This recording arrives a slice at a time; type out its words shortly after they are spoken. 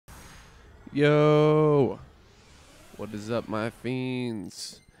Yo, what is up, my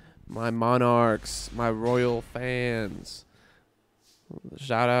fiends, my monarchs, my royal fans?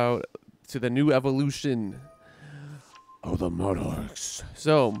 Shout out to the new evolution of the monarchs.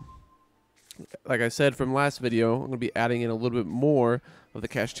 So, like I said from last video, I'm going to be adding in a little bit more of the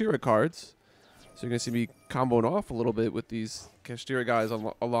Kashtira cards. So you're going to see me comboing off a little bit with these Kashtira guys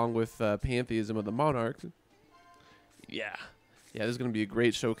along with Pantheism of the Monarchs. Yeah, this is going to be a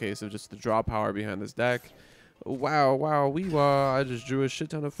great showcase of just the draw power behind this deck. Wow, wee-wah, I just drew a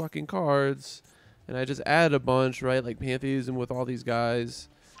shit ton of fucking cards. And I just added a bunch, right, like Pantheism with all these guys.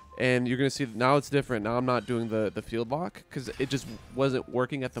 And you're going to see that now it's different. Now I'm not doing the field lock because it just wasn't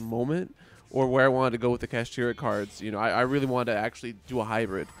working at the moment or where I wanted to go with the Kashtira cards. You know, I really wanted to actually do a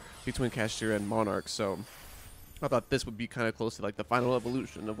hybrid between Kashtira and Monarchs. So I thought this would be kind of close to like the final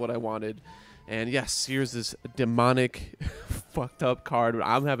evolution of what I wanted. And yes, here's this demonic fucked up card.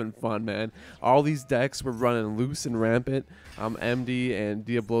 I'm having fun, man. All these decks were running loose and rampant. MD and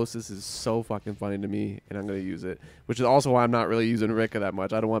Diablosis is so fucking funny to me, and I'm going to use it. Which is also why I'm not really using Rika that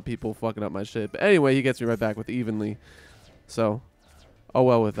much. I don't want people fucking up my shit. But anyway, he gets me right back with evenly. So, oh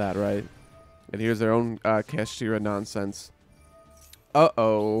well with that, right? And here's their own Kashtira nonsense.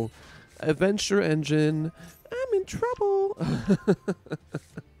 Uh-oh. Adventure Engine. I'm in trouble.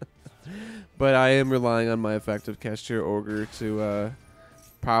 But I am relying on my effective Kashtira Ogre to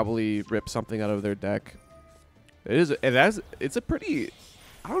probably rip something out of their deck. It's a pretty,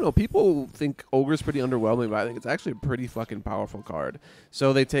 I don't know, people think Ogre's pretty underwhelming, but I think it's actually a pretty fucking powerful card.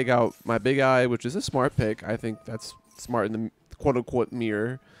 So they take out my Big Eye, which is a smart pick. I think that's smart in the quote-unquote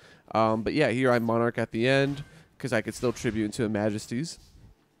mirror. But yeah, here I Monarch at the end because I could still tribute into a Majesties.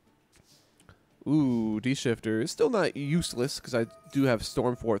 Ooh, D-Shifter is still not useless because I do have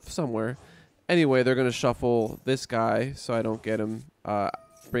Stormforth somewhere. Anyway, they're going to shuffle this guy so I don't get him,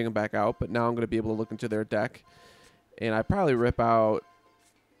 bring him back out. But now I'm going to be able to look into their deck. And I probably rip out,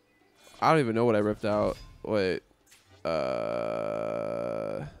 I don't even know what I ripped out. Wait,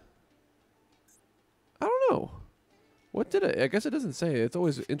 I don't know. What did I guess it doesn't say. It's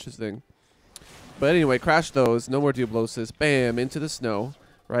always interesting. But anyway, crash those. No more Diablosis. Bam, into the snow.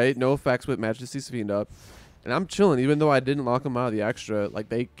 Right? No effects with Majesty's Fiend up. And I'm chilling, even though I didn't lock them out of the extra. Like,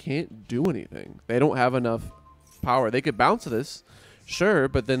 they can't do anything. They don't have enough power. They could bounce this, sure,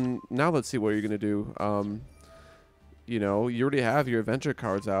 but then now let's see what you're going to do. You know, you already have your adventure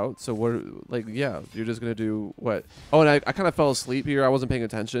cards out, so what, like, yeah, you're just going to do what? Oh, and I kind of fell asleep here. I wasn't paying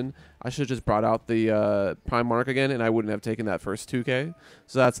attention. I should have just brought out the Prime Mark again, and I wouldn't have taken that first 2K.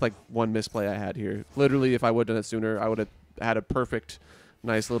 So that's, like, one misplay I had here. Literally, if I would have done it sooner, I would have had a perfect,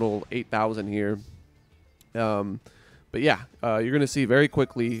 nice little 8,000 here. But yeah, you're going to see very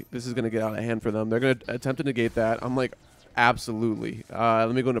quickly this is going to get out of hand for them. They're going to attempt to negate that. I'm like, absolutely.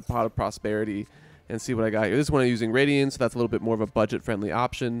 Let me go into Pot of Prosperity and see what I got here. This one I'm using Radiance, so that's a little bit more of a budget-friendly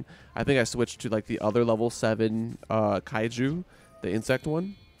option. I think I switched to like the other level 7 Kaiju, the insect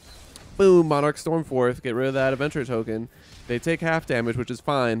one. Boom, Monarch Stormforth. Get rid of that adventure token. They take half damage, which is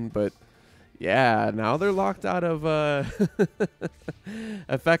fine, but yeah, now they're locked out of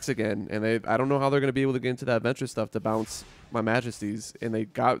effects again, and I don't know how they're going to be able to get into that adventure stuff to bounce my Majesties, and they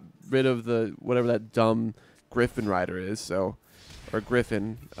got rid of the whatever that dumb Griffin Rider is, so, or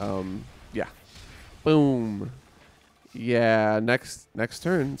Griffin, yeah, boom, yeah, next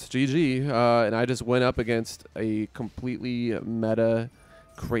turn, it's GG, and I just went up against a completely meta,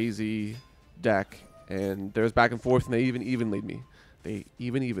 crazy deck, and there's back and forth, and they even lead me. They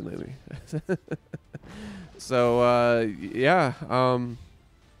even lead me. So, yeah,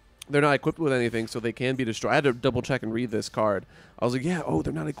 they're not equipped with anything, so they can be destroyed. I had to double check and read this card. I was like, yeah, oh,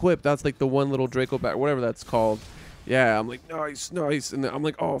 they're not equipped. That's like the one little Draco back, whatever that's called. Yeah, I'm like, nice. And then I'm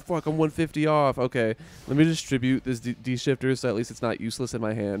like, oh, fuck, I'm 150 off. Okay, let me distribute this D-Shifter so at least it's not useless in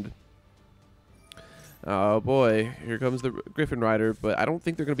my hand. Oh, boy, here comes the Griffin Rider, but I don't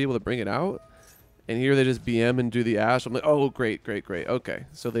think they're going to be able to bring it out. And here they just BM and do the Ash. I'm like, oh, great. Okay,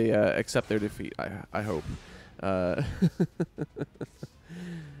 so they accept their defeat, I hope. Yeah,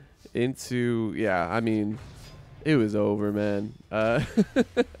 I mean, it was over, man. I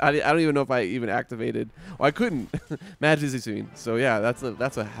don't even know if I even activated. Well, I couldn't. Majesty's Fiend. So, yeah, that's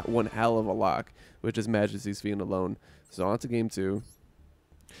one hell of a lock, which is Majesty's Fiend alone. So, on to game 2.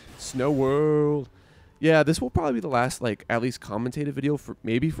 Snow World. Yeah, this will probably be the last, like, at least commentated video for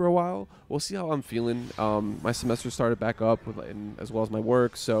maybe for a while. We'll see how I'm feeling. My semester started back up, as well as my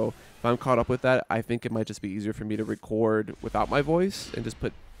work. So if I'm caught up with that, I think it might just be easier for me to record without my voice and just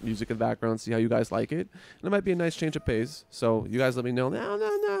put music in the background, see how you guys like it. And it might be a nice change of pace. So you guys let me know. No,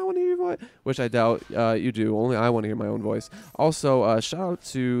 I want to hear your voice. Which I doubt you do. Only I want to hear my own voice. Also, shout out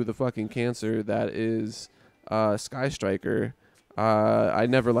to the fucking cancer that is Sky Striker. I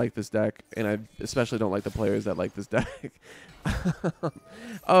never liked this deck, and I especially don't like the players that like this deck.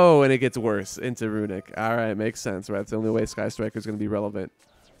 Oh, and it gets worse into Runic. All right, makes sense, right? That's the only way Sky Striker is going to be relevant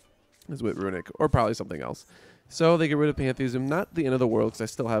is with Runic, or probably something else. So they get rid of Pantheism. Not the end of the world, because I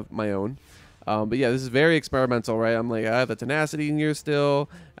still have my own. But yeah, this is very experimental, right? I'm like, I have the Tenacity in here still.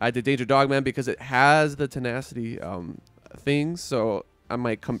 I did Danger Dogman because it has the Tenacity things, so I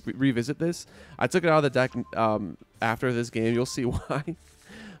might revisit this. I took it out of the deck after this game. You'll see why.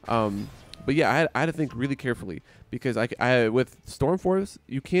 But yeah, I had to think really carefully because I with Stormforth,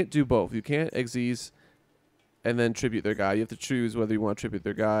 you can't do both. You can't Xyz and then tribute their guy. You have to choose whether you want to tribute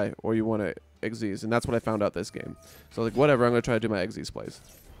their guy or you want to Xyz, and that's what I found out this game. So like, whatever, I'm going to try to do my Xyz plays.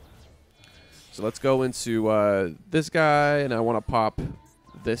 So let's go into this guy, and I want to pop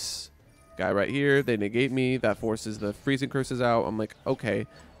this guy right here. They negate me. That forces the freezing curses out. I'm like, okay,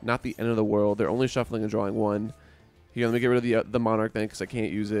 not the end of the world. They're only shuffling and drawing one. Here, let me get rid of the Monarch then because I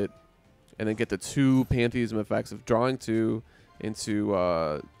can't use it. And then get the 2 Pantheism effects of drawing 2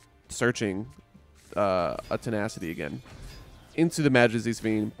 into searching a Tenacity again. Into the Majesty's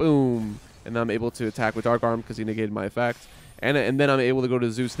Fiend. Boom. And then I'm able to attack with Dark Arm because he negated my effect. And then I'm able to go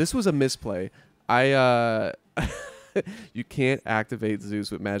to Zeus. This was a misplay. You can't activate Zeus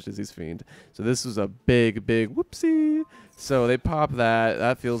with Majesty's Fiend. So this was a big whoopsie. So they pop that.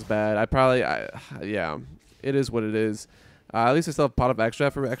 That feels bad. Yeah, it is what it is. At least I still have Pot of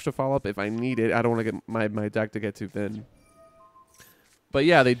Extra for extra follow-up if I need it. I don't want to get my deck to get too thin. But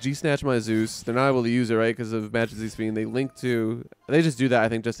yeah, they G-snatch my Zeus. They're not able to use it, right, because of Majesty's Fiend. They link to... They just do that, I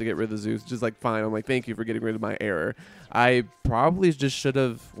think, just to get rid of the Zeus. Just like, fine. I'm like, thank you for getting rid of my error. I probably just should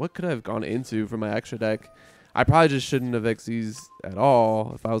have... What could I have gone into for my extra deck? I probably just shouldn't have Xyz'd at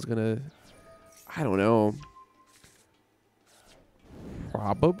all if I was going to... I don't know.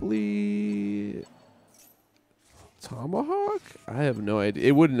 Probably... Tomahawk? I have no idea.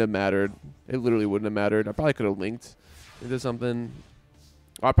 It wouldn't have mattered. It literally wouldn't have mattered. I probably could have linked into something.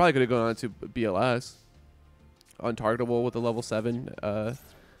 Well, I probably could have gone on to BLS. Untargetable with a level 7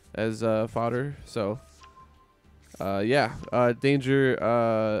 as fodder. So, yeah. Danger.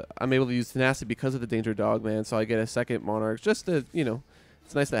 I'm able to use Tenacity because of the Danger Dogman. So I get a second Monarch. Just to, you know,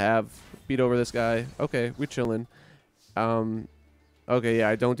 it's nice to have. Beat over this guy. Okay, we're chilling. Okay, yeah,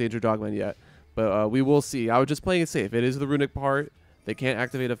 I don't Danger Dogman yet. But we will see. I was just playing it safe. It is the Runic part. They can't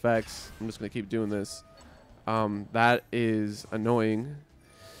activate effects. I'm just going to keep doing this. That is annoying.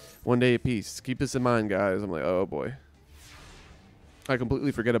 1 day apiece. Keep this in mind, guys. I'm like, oh, boy. I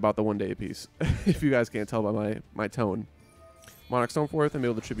completely forget about the 1 day apiece. If you guys can't tell by my tone. Monarch Stormforth. I'm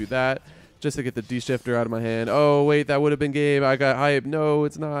able to tribute that. Just to get the D-Shifter out of my hand. Oh, wait. That would have been game. I got hype. No,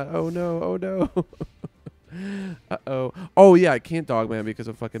 it's not. Oh, no. Oh, no. Uh-oh. Oh, yeah, I can't Dogman because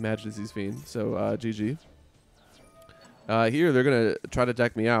of fucking Majesty's Fiend. So, GG. Here, they're going to try to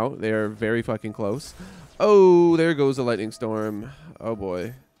deck me out. They are very fucking close. Oh, there goes the Lightning Storm. Oh,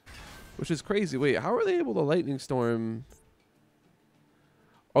 boy. Which is crazy. Wait, how are they able to Lightning Storm?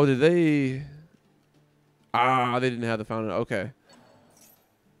 Oh, did they... Ah, they didn't have the Fountain. Okay.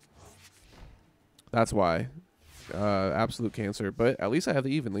 That's why. Absolute cancer. But at least I have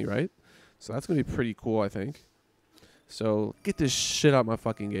the Evenly, right? So that's going to be pretty cool, I think. So, get this shit out my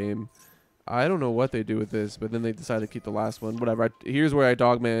fucking game. I don't know what they do with this, but then they decided to keep the last one. Whatever. Here's where I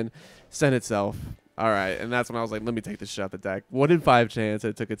Dogman sent itself. All right, and that's when I was like, let me take this shit out the deck. 1 in 5 chance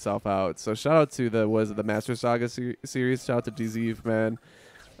it took itself out. So, shout out to the Master Saga series. Shout out to DZ, man.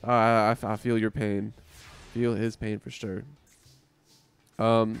 I feel your pain. Feel his pain for sure.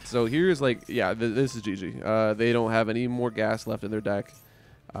 So, here's like, yeah, this is GG. They don't have any more gas left in their deck.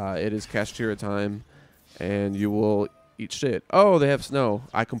 It is Kashtira time, and you will eat shit. Oh, they have snow.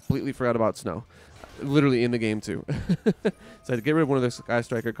 I completely forgot about snow. Literally in the game, too. So I had to get rid of one of their Sky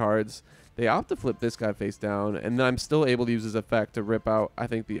Striker cards. They opt to flip this guy face down, and then I'm still able to use his effect to rip out, I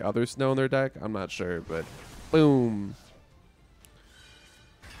think, the other snow in their deck. I'm not sure, but boom.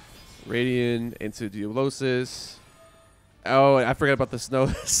 Radiant into Diablosis. Oh, I forgot about the snow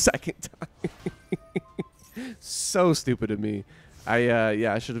the second time. So stupid of me.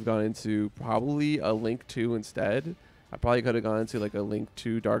 Yeah, I should have gone into probably a Link 2 instead. I probably could have gone into like a Link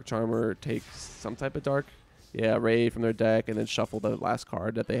 2 Dark Charmer, take some type of Dark, yeah, Ray from their deck, and then shuffle the last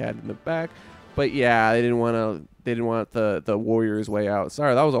card that they had in the back. But yeah, they didn't want the Warriors way out.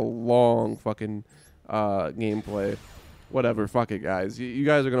 Sorry, that was a long fucking gameplay. whatever. Fuck it, guys. You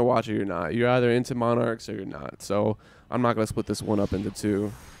guys are going to watch it or you're not. You're either into Monarchs or you're not. So I'm not going to split this one up into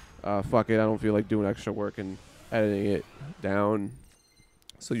two. Fuck it. I don't feel like doing extra work and editing it down.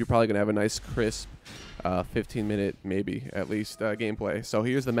 So you're probably going to have a nice, crisp 15-minute, maybe, at least, gameplay. So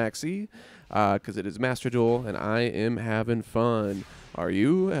here's the Maxi, because it is Master Duel, and I am having fun. Are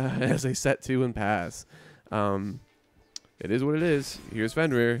you? As I set to and pass. It is what it is. Here's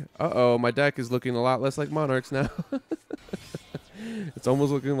Fenrir. Uh-oh, my deck is looking a lot less like Monarchs now. It's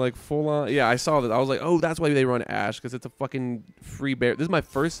almost looking like full-on. Yeah, I saw that. I was like, oh, that's why they run Ash, because it's a fucking free bear. This is my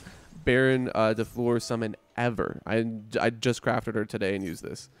first Baron DeFleur summon ever. I just crafted her today and used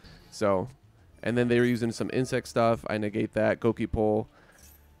this. So, and then they were using some insect stuff. I negate that. Goki pull.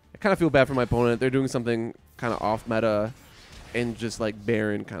 I kind of feel bad for my opponent. They're doing something kind of off meta, and just like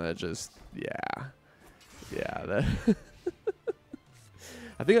Baron kind of just, yeah. That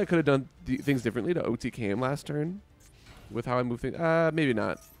I think I could have done things differently to OTK him last turn with how I move things. Maybe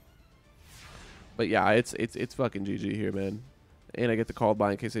not. But yeah, it's fucking GG here, man. And I get the called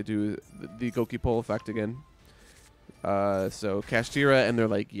by in case I do the Goki pull effect again. So Kashtira, and they're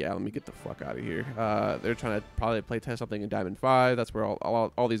like, yeah, let me get the fuck out of here. They're trying to probably play test something in Diamond 5. That's where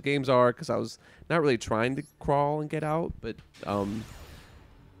all these games are, because I was not really trying to crawl and get out, but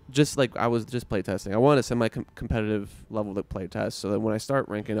just like I was just play testing. I want a semi-competitive level to play test, so that when I start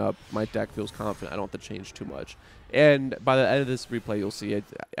ranking up, my deck feels confident. I don't have to change too much. And by the end of this replay, you'll see it.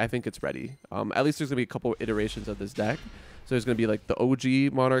 I think it's ready. At least there's gonna be a couple iterations of this deck. So there's gonna be like the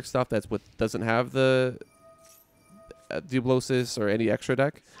OG Monarch stuff. That's what doesn't have the Diablosis or any extra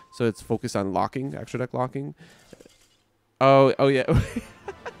deck. So it's focused on locking, extra deck locking. Oh yeah.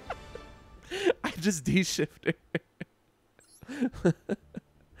 I just de-shifted.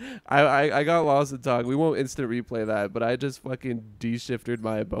 I got lost in talk. We won't instant replay that, but I just fucking de-shifted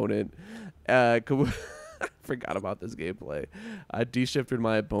my opponent. I forgot about this gameplay. I de-shifted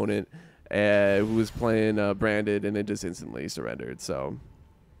my opponent who was playing Branded, and then just instantly surrendered. So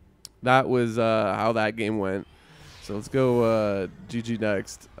that was how that game went. So let's go GG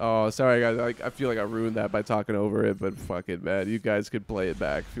next. Oh, sorry, guys. I feel like I ruined that by talking over it, but fuck it, man. You guys could play it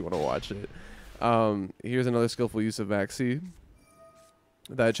back if you want to watch it. Here's another skillful use of Maxi.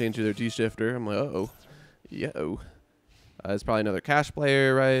 That changed to their D-shifter. I'm like, uh-oh. Yo. It's probably another Cash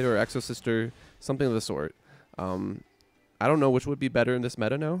player, right? Or Exosister. Something of the sort. I don't know which would be better in this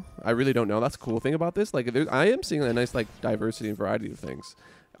meta now. I really don't know. That's the cool thing about this. Like, I am seeing a nice like diversity and variety of things.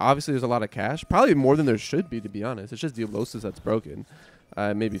 Obviously, there's a lot of Cash. Probably more than there should be, to be honest. It's just Diablosis that's broken.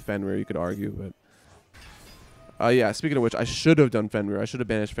 Maybe Fenrir, you could argue. But yeah, speaking of which, I should have done Fenrir. I should have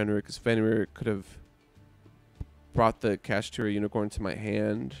banished Fenrir, because Fenrir could have brought the Kashtira Unicorn to my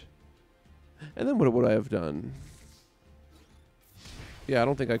hand. And then what would I have done? Yeah, I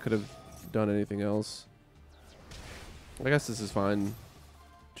don't think I could have done anything else. I guess this is fine.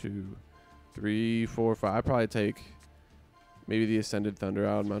 2, 3, 4, 5. I'd probably take maybe the Ascended Thunder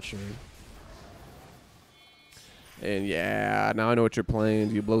out. I'm not sure. And yeah, now I know what you're playing.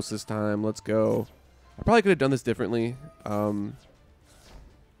 Diablosis time. Let's go. I probably could have done this differently.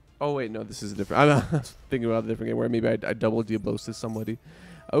 Oh, wait, no, this is different. I was thinking about a different game where maybe I double Diablosis somebody.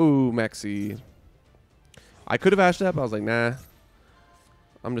 Oh, Maxi. I could have ashed up. I was like, nah.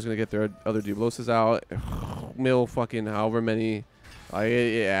 I'm just going to get their other Diablosis out. Mill fucking however many.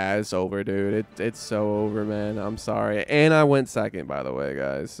 Yeah, it's over, dude. It's so over, man. I'm sorry. And I went second, by the way,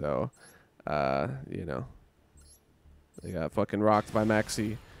 guys. So, you know. They got fucking rocked by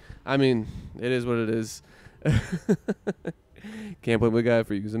Maxi. I mean, it is what it is. Can't blame the guy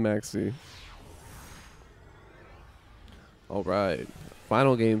for using Maxi. All right.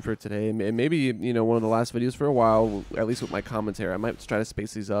 Final game for today. Maybe, you know, one of the last videos for a while, at least with my commentary. I might try to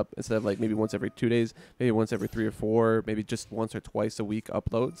space these up instead of like maybe once every 2 days, maybe once every 3 or 4, maybe just once or twice a week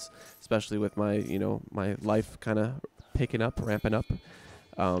uploads, especially with my, you know, my life kind of picking up, ramping up.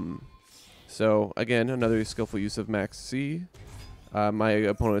 So again, another skillful use of Maxi. My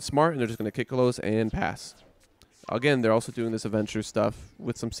opponent is smart, and they're just going to kick close and pass. Again, they're also doing this adventure stuff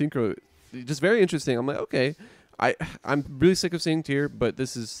with some synchro. Just very interesting. I'm like, okay. I'm really sick of seeing tier, but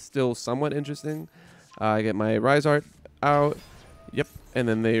this is still somewhat interesting. I get my Rise Art out. Yep. And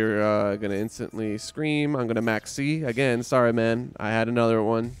then they're going to instantly scream. I'm going to Max C. Again, sorry, man. I had another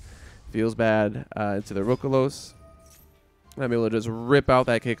one. Feels bad. Into the Rokolos. I'm able to just rip out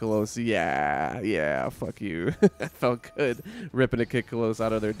that Kikalos. Yeah, fuck you. Felt good ripping a Kikalos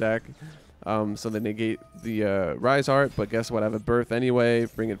out of their deck. So they negate the Rise Art, but guess what? I have a Birth anyway.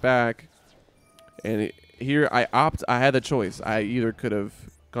 Bring it back. And here I had the choice. I either could have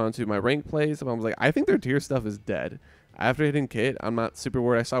gone to my rank plays, and I was like, I think their tier stuff is dead. After hitting Kit, I'm not super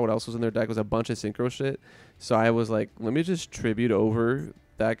worried. I saw what else was in their deck. It was a bunch of synchro shit. So I was like, let me just tribute over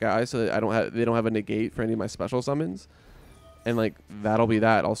that guy so that they don't have a negate for any of my special summons. And like that'll be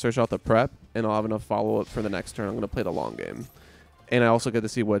that. I'll search out the prep and I'll have enough follow up for the next turn. I'm gonna play the long game. And I also get to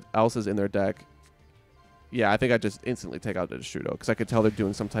see what else is in their deck. Yeah, I think I just instantly take out the Destrudo because I could tell they're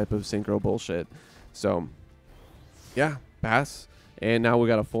doing some type of synchro bullshit. So yeah, pass. And now we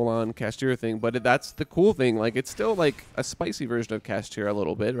got a full-on Kashtira thing, but that's the cool thing. Like, it's still like a spicy version of Kashtira a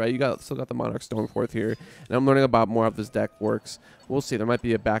little bit, right? Still got the Monarch Stormforth here, and I'm learning about more how this deck works. We'll see. There might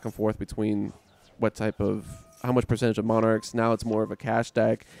be a back and forth between how much percentage of Monarchs. Now it's more of a cash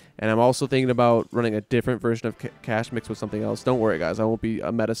deck, and I'm also thinking about running a different version of cash mixed with something else. Don't worry, guys. I won't be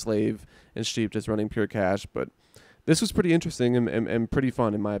a meta slave and sheep just running pure cash, but this was pretty interesting and pretty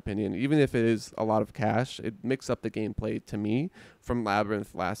fun, in my opinion. Even if it is a lot of cash, it mixed up the gameplay to me from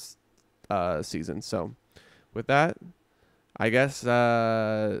Labyrinth last season. So with that, I guess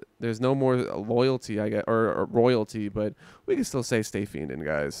there's no more loyalty, I guess, or royalty, but we can still say stay fiending,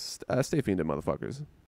 guys. Stay fiending, motherfuckers.